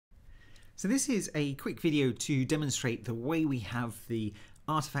So this is a quick video to demonstrate the way we have the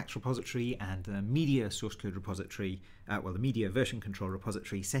artifact repository and the media source code repository, the media version control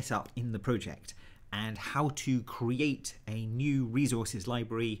repository set up in the project, and how to create a new resources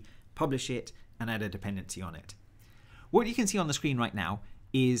library, publish it, and add a dependency on it. What you can see on the screen right now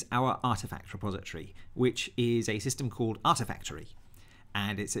is our artifact repository, which is a system called Artifactory.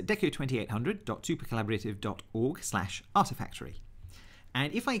 And it's at deco2800.supercollaborative.org/artifactory.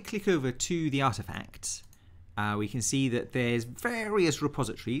 And if I click over to the artifacts, we can see that there's various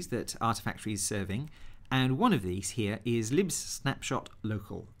repositories that Artifactory is serving, and one of these here is libs snapshot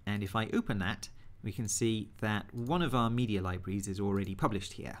local. And if I open that, we can see that one of our media libraries is already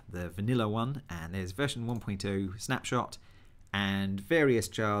published here, the vanilla one, and there's version 1.0 snapshot and various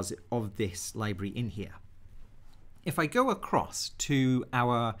jars of this library in here. If I go across to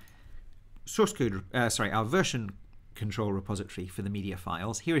our source code, our version control repository for the media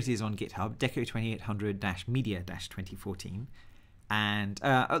files, here it is on GitHub, deco2800-media-2014, and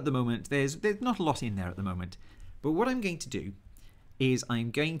at the moment there's not a lot in there at the moment, but what I'm going to do is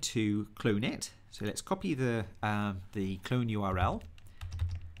I'm going to clone it. So let's copy the clone URL.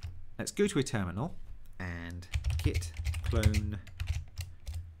 Let's go to a terminal and git clone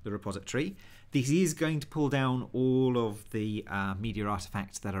the repository. This is going to pull down all of the media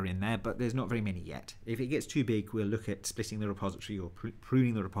artifacts that are in there, but there's not very many yet. If it gets too big, we'll look at splitting the repository or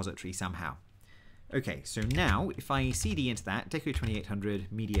pruning the repository somehow. Okay, so now if I cd into that,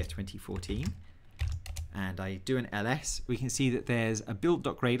 deco2800 media 2014, and I do an ls, we can see that there's a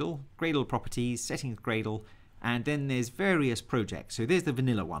build.gradle, Gradle properties, settings Gradle, and then there's various projects. So there's the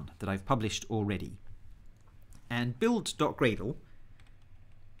vanilla one that I've published already. And build.gradle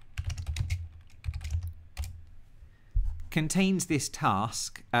contains this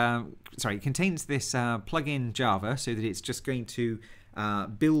task, contains this plugin Java, so that it's just going to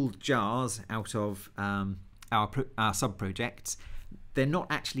build jars out of our sub-projects. They're not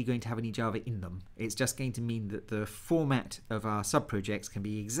actually going to have any Java in them. It's just going to mean that the format of our sub-projects can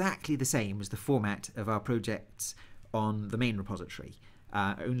be exactly the same as the format of our projects on the main repository.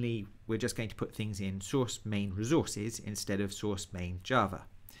 Only we're just going to put things in source main resources instead of source main Java.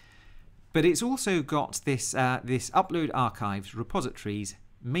 But it's also got this this upload archives repositories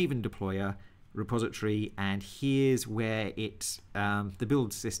Maven deployer repository, and here's where it the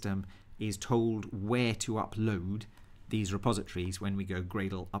build system is told where to upload these repositories when we go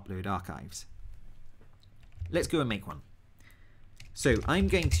Gradle upload archives. Let's go and make one. So I'm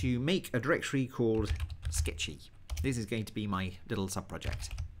going to make a directory called sketchy. This is going to be my little sub-project.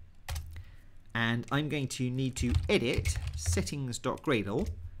 And I'm going to need to edit settings.gradle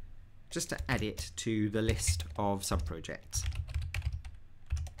just to add it to the list of sub-projects.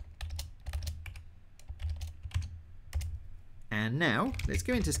 And now let's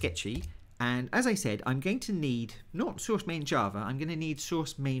go into sketchy. And as I said, I'm going to need not source main Java, I'm going to need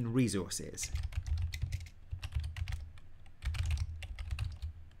source main resources.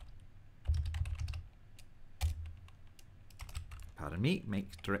 Pardon me,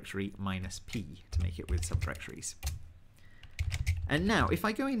 make directory -p to make it with subdirectories. And now if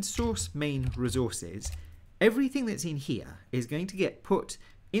I go in source main resources, everything that's in here is going to get put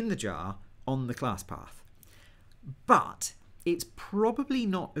in the jar on the class path. But it's probably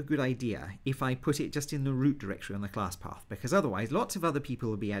not a good idea if I put it just in the root directory on the class path, because otherwise lots of other people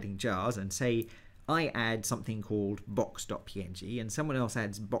will be adding jars, and say I add something called box.png and someone else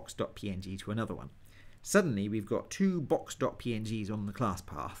adds box.png to another one. Suddenly we've got two box.pngs on the class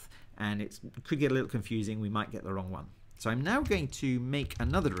path, and it could get a little confusing. We might get the wrong one. So I'm now going to make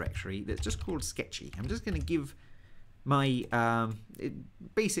another directory that's just called sketchy. I'm just going to give my,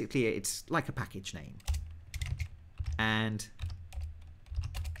 basically it's like a package name. And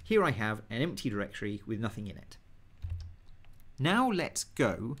here I have an empty directory with nothing in it. Now let's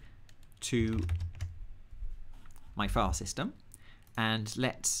go to my file system and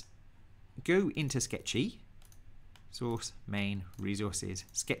let's go into sketchy, source main resources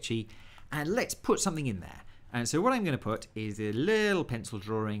sketchy, and let's put something in there. And so what I'm going to put is a little pencil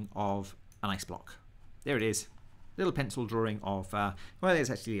drawing of an ice block. There it is, little pencil drawing of, well, it's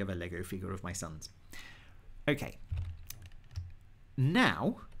actually of a Lego figure of my son's. Okay.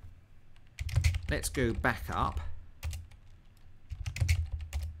 Now, let's go back up.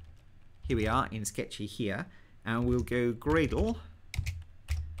 Here we are in sketchy here, and we'll go Gradle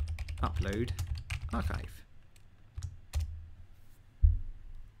upload archive.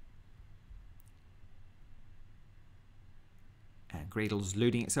 And Gradle's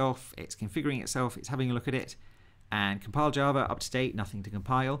loading itself, it's configuring itself, it's having a look at it, and compile Java, up to date, nothing to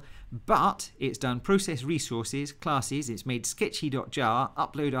compile. But it's done process resources, classes, it's made sketchy.jar,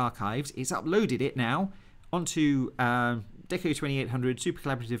 upload archives, it's uploaded it now onto Deco2800,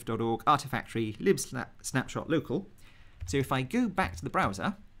 supercollaborative.org, Artifactory, libsnapshot local. So if I go back to the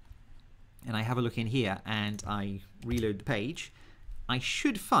browser and I have a look in here and I reload the page, I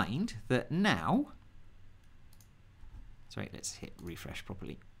should find that now, sorry, let's hit refresh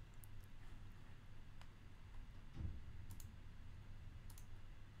properly.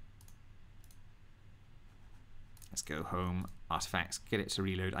 Let's go home, artifacts, get it to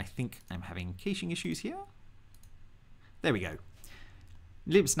reload. I think I'm having caching issues here. There we go.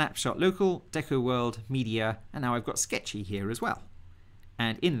 Lib snapshot local, deco world, media, and now I've got sketchy here as well.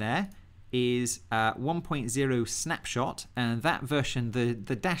 And in there is 1.0 snapshot, and that version, the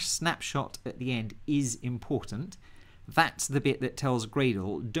dash snapshot at the end is important. That's the bit that tells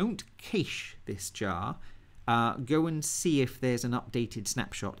Gradle, don't cache this jar. Go and see if there's an updated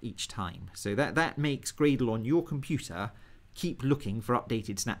snapshot each time. So that makes Gradle on your computer keep looking for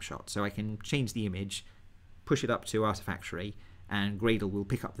updated snapshots. So I can change the image, push it up to Artifactory, and Gradle will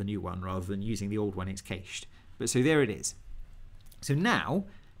pick up the new one rather than using the old one it's cached. But so there it is. So now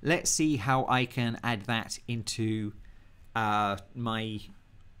let's see how I can add that into my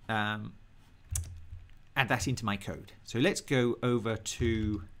code. So let's go over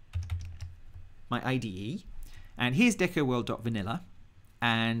to my IDE. And here's decoworld.vanilla,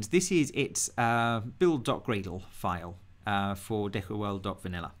 and this is its build.gradle file for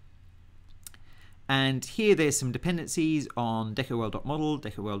decoworld.vanilla. And here there's some dependencies on decoworld.model,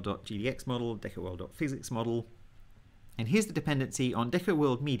 decoworld.gdxmodel, decoworld.physicsmodel. And here's the dependency on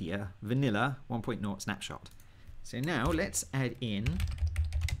decoworld media vanilla 1.0 snapshot. So now let's add in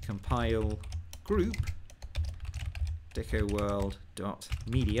compile group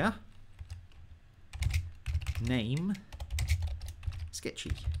decoworld.media name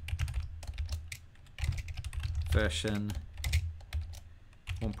sketchy version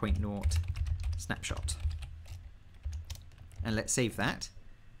 1.0 snapshot, and let's save that.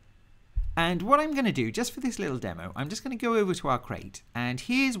 And what I'm going to do just for this little demo, I'm just going to go over to our crate, and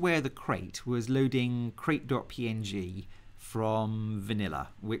here's where the crate was loading crate.png from vanilla,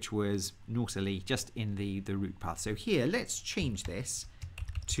 which was naughtily just in the root path. So here, let's change this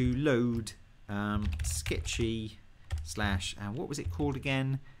to load sketchy slash, what was it called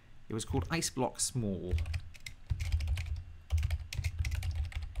again? It was called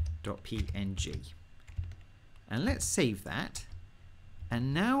iceblocksmall.png. And let's save that.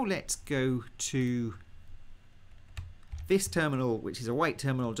 And now let's go to this terminal, which is a white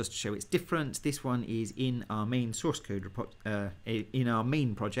terminal, just to show it's different. This one is in our main source code in our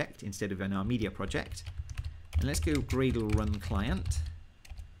main project instead of in our media project. And let's go Gradle run client.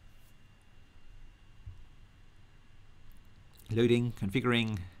 Loading,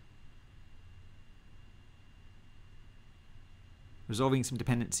 configuring, resolving some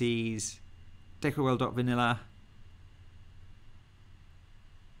dependencies, decoworld.vanilla.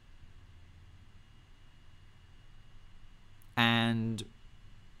 And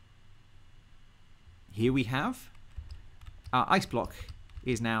here we have our ice block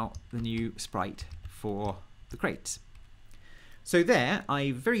is now the new sprite for the crates. So there,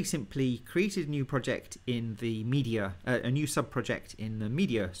 I very simply created a new project in the media, a new subproject in the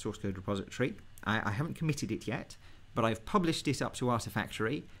media source code repository. I haven't committed it yet, but I've published it up to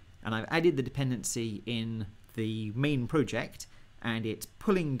Artifactory, and I've added the dependency in the main project, and it's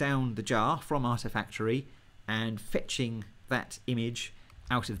pulling down the jar from Artifactory and fetching that image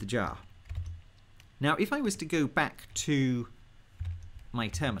out of the jar. Now, if I was to go back to my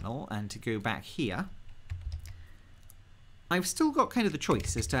terminal and to go back here, I've still got kind of the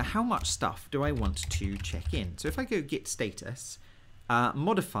choice as to how much stuff do I want to check in. So if I go git status,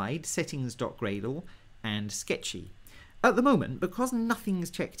 modified settings.gradle and sketchy. At the moment, because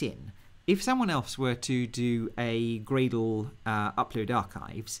nothing's checked in, if someone else were to do a Gradle upload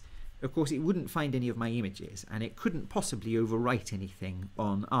archives, of course it wouldn't find any of my images, and it couldn't possibly overwrite anything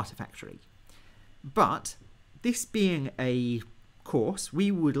on Artifactory. But this being a course,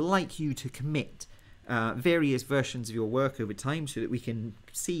 we would like you to commit various versions of your work over time so that we can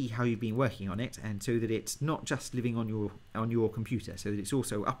see how you've been working on it, and so that it's not just living on your computer, so that it's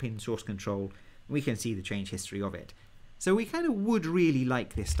also up in source control and we can see the change history of it. So we kind of would really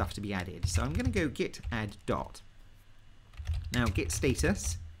like this stuff to be added. So I'm going to go git add dot. Now git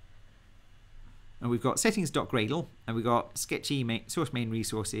status, and we've got settings.gradle, and we've got sketchy source main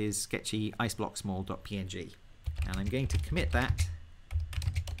resources sketchy iceblocksmall.png, and I'm going to commit that.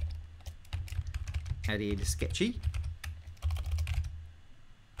 Added sketchy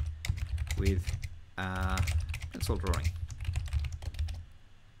with pencil drawing.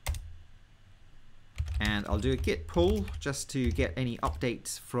 And I'll do a git pull just to get any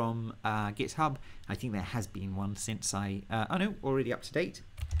updates from GitHub. I think there has been one since oh no, already up to date.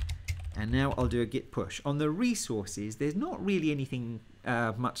 And now I'll do a git push. On the resources, there's not really anything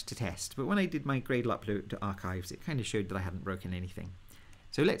much to test, but when I did my Gradle upload to archives, it kind of showed that I hadn't broken anything.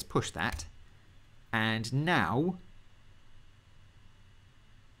 So let's push that. And now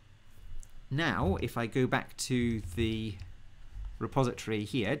if I go back to the repository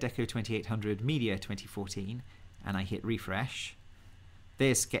here, Deco 2800 Media 2014, and I hit refresh,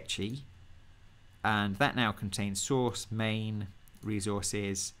 there's Sketchy, and that now contains source, main,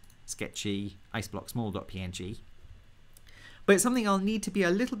 resources, Sketchy, iceblocksmall.png. But something I'll need to be a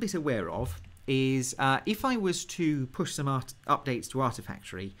little bit aware of is if I was to push some updates to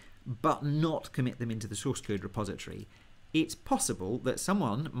Artifactory but not commit them into the source code repository, it's possible that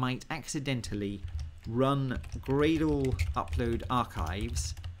someone might accidentally run Gradle upload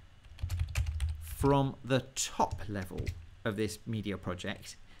archives from the top level of this media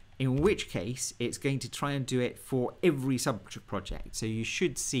project, in which case it's going to try and do it for every sub-project. So you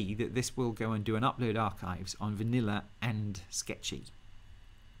should see that this will go and do an upload archives on Vanilla and Sketchy.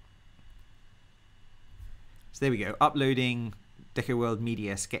 So there we go, uploading Deco World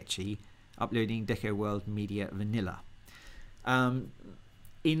Media Sketchy, uploading Deco World Media Vanilla.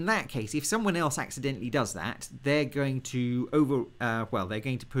 In that case, if someone else accidentally does that, they're going to they're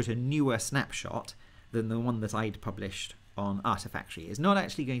going to put a newer snapshot than the one that I'd published on Artifactory. It's not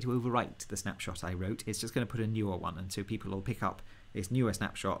actually going to overwrite the snapshot I wrote, it's just going to put a newer one, and so people will pick up this newer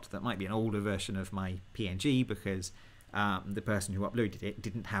snapshot that might be an older version of my PNG because the person who uploaded it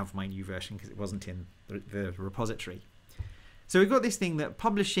didn't have my new version because it wasn't in the repository. So we've got this thing that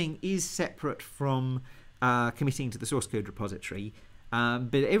publishing is separate from committing to the source code repository,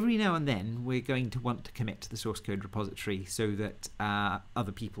 but every now and then we're going to want to commit to the source code repository so that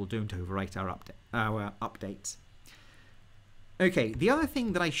other people don't overwrite our updates. Okay, the other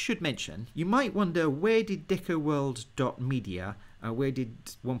thing that I should mention, you might wonder, where did decoworld.media, where did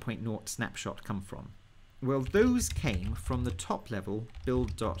 1.0 snapshot come from? Well, those came from the top level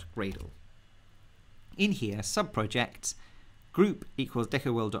build.gradle. In here, subprojects, group equals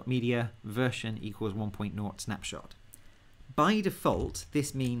decoworld.media, version equals 1.0 snapshot. By default,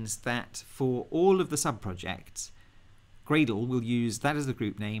 this means that for all of the subprojects, Gradle will use that as the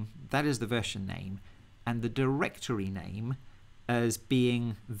group name, that as the version name, and the directory name as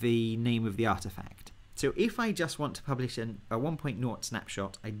being the name of the artifact. So if I just want to publish a 1.0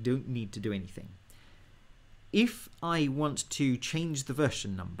 snapshot, I don't need to do anything. If I want to change the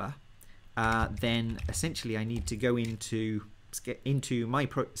version number, then essentially I need to go into my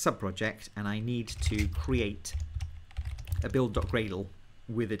subproject and I need to create a build.gradle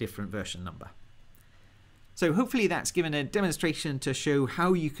with a different version number. So hopefully that's given a demonstration to show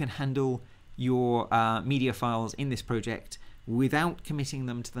how you can handle your media files in this project without committing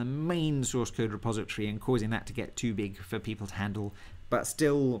them to the main source code repository and causing that to get too big for people to handle, but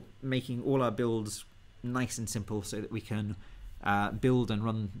still making all our builds nice and simple so that we can build and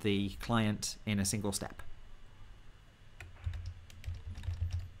run the client in a single step.